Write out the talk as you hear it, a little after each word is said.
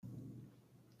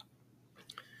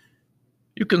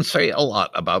You can say a lot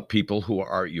about people who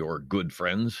are your good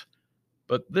friends,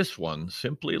 but this one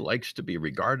simply likes to be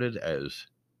regarded as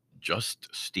just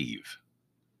Steve.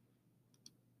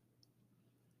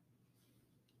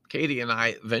 Katie and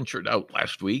I ventured out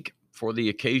last week for the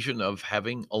occasion of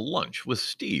having a lunch with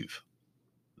Steve,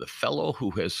 the fellow who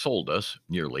has sold us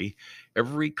nearly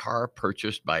every car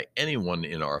purchased by anyone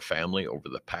in our family over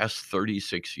the past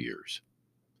 36 years.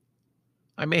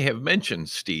 I may have mentioned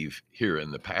Steve here in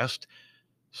the past.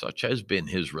 Such has been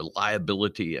his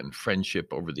reliability and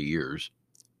friendship over the years.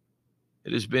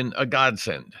 It has been a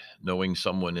godsend knowing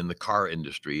someone in the car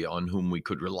industry on whom we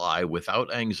could rely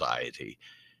without anxiety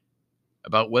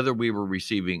about whether we were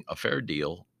receiving a fair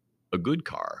deal, a good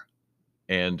car,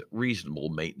 and reasonable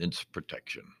maintenance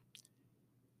protection.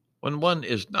 When one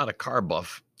is not a car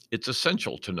buff, it's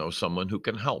essential to know someone who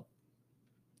can help.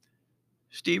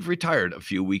 Steve retired a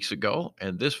few weeks ago,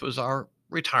 and this was our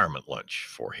retirement lunch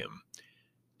for him,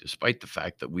 despite the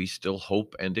fact that we still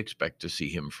hope and expect to see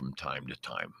him from time to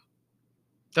time.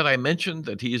 Did I mention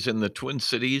that he is in the Twin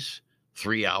Cities,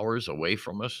 3 hours away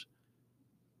from us?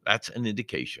 That's an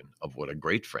indication of what a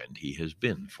great friend he has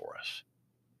been for us.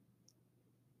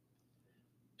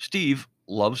 Steve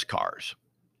loves cars.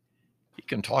 He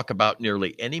can talk about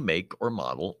nearly any make or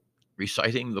model,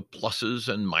 reciting the pluses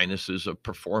and minuses of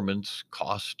performance,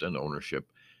 cost, and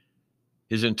ownership.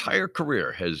 His entire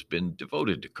career has been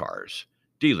devoted to cars,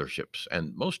 dealerships,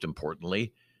 and most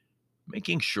importantly,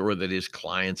 making sure that his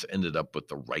clients ended up with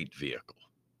the right vehicle.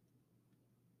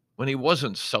 When he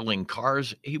wasn't selling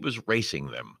cars, he was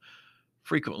racing them,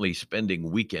 frequently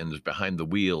spending weekends behind the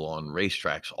wheel on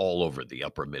racetracks all over the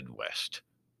upper Midwest.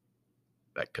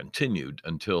 That continued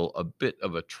until a bit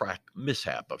of a track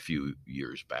mishap a few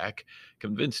years back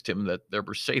convinced him that there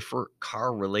were safer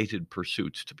car-related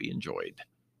pursuits to be enjoyed.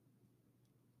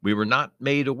 We were not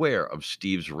made aware of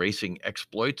Steve's racing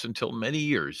exploits until many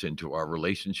years into our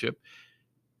relationship.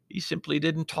 He simply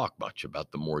didn't talk much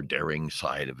about the more daring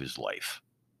side of his life,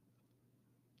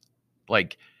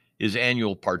 like his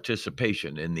annual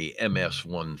participation in the MS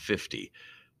 150,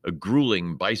 a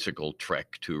grueling bicycle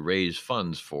trek to raise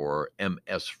funds for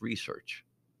MS research,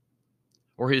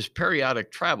 or his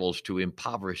periodic travels to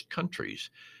impoverished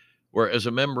countries, where, as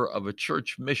a member of a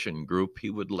church mission group, he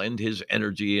would lend his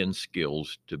energy and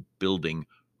skills to building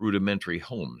rudimentary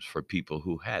homes for people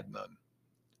who had none,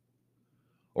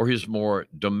 or his more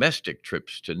domestic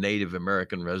trips to Native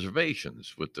American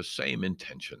reservations with the same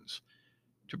intentions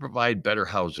to provide better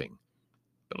housing,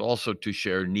 but also to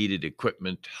share needed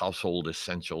equipment, household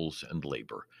essentials, and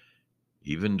labor,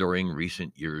 even during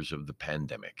recent years of the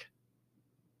pandemic.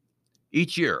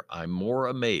 Each year, I'm more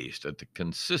amazed at the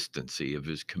consistency of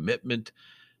his commitment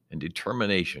and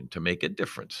determination to make a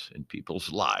difference in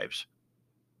people's lives.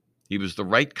 He was the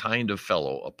right kind of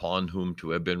fellow upon whom to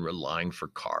have been relying for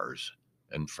cars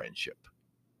and friendship.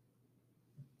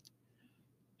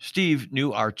 Steve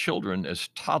knew our children as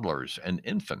toddlers and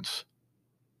infants.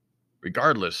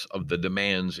 Regardless of the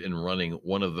demands in running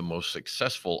one of the most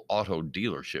successful auto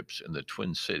dealerships in the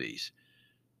Twin Cities,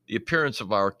 the appearance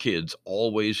of our kids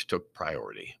always took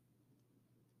priority.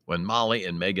 When Molly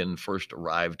and Megan first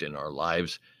arrived in our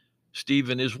lives, Steve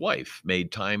and his wife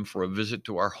made time for a visit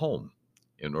to our home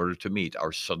in order to meet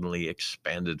our suddenly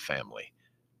expanded family.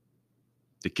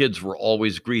 The kids were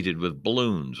always greeted with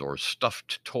balloons or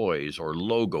stuffed toys or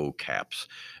logo caps,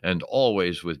 and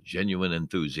always with genuine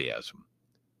enthusiasm.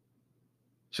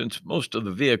 Since most of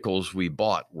the vehicles we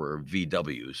bought were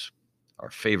VWs, our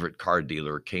favorite car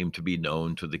dealer came to be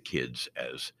known to the kids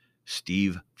as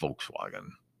Steve Volkswagen.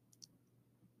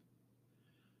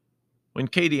 When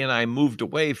Katie and I moved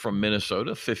away from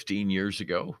Minnesota 15 years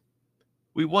ago,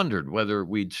 we wondered whether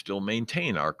we'd still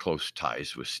maintain our close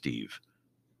ties with Steve.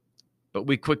 But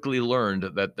we quickly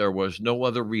learned that there was no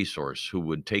other resource who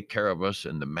would take care of us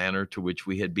in the manner to which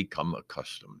we had become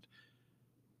accustomed.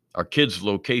 Our kids'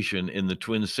 location in the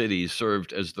Twin Cities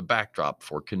served as the backdrop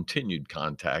for continued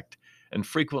contact and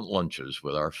frequent lunches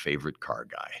with our favorite car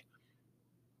guy.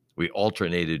 We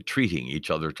alternated treating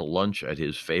each other to lunch at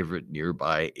his favorite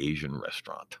nearby Asian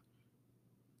restaurant.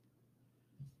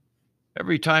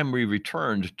 Every time we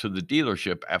returned to the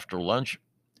dealership after lunch,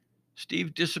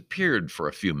 Steve disappeared for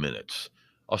a few minutes,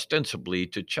 ostensibly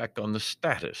to check on the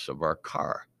status of our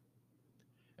car.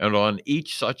 And on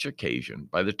each such occasion,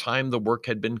 by the time the work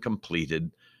had been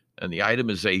completed and the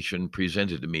itemization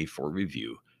presented to me for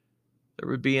review, there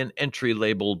would be an entry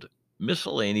labeled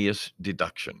miscellaneous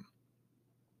deduction.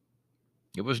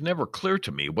 It was never clear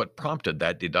to me what prompted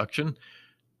that deduction.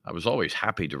 I was always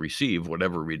happy to receive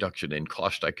whatever reduction in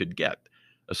cost I could get,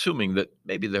 assuming that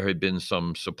maybe there had been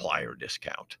some supplier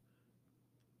discount.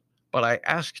 But I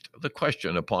asked the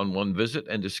question upon one visit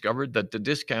and discovered that the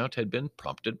discount had been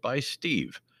prompted by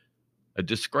Steve, a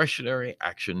discretionary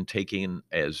action taken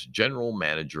as general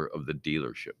manager of the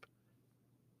dealership.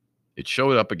 It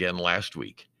showed up again last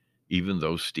week, even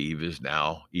though Steve is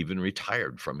now even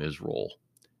retired from his role.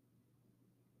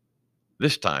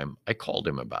 This time, I called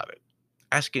him about it,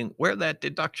 asking where that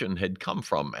deduction had come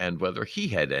from and whether he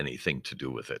had anything to do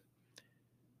with it.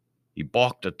 He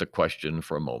balked at the question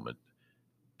for a moment,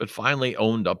 but finally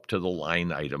owned up to the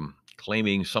line item,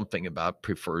 claiming something about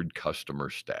preferred customer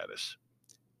status.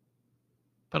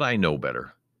 But I know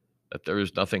better, that there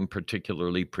is nothing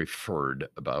particularly preferred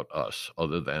about us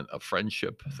other than a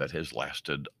friendship that has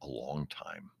lasted a long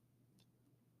time.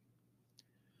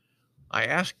 I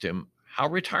asked him how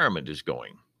retirement is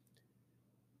going.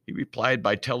 He replied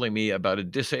by telling me about a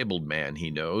disabled man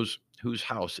he knows whose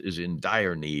house is in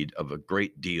dire need of a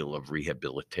great deal of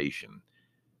rehabilitation.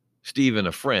 Steve and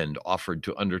a friend offered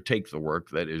to undertake the work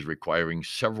that is requiring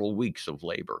several weeks of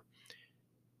labor.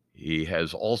 He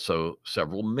has also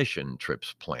several mission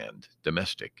trips planned,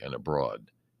 domestic and abroad.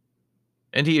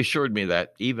 And he assured me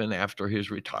that even after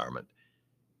his retirement,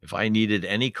 if I needed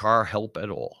any car help at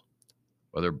all,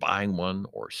 whether buying one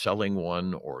or selling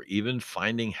one or even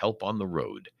finding help on the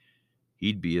road,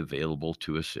 he'd be available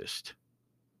to assist.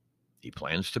 He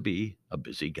plans to be a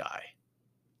busy guy.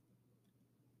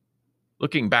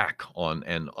 Looking back on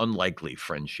an unlikely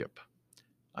friendship,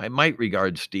 I might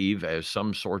regard Steve as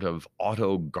some sort of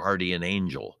auto guardian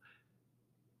angel,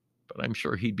 but I'm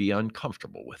sure he'd be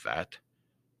uncomfortable with that,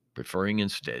 preferring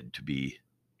instead to be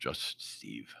just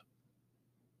Steve.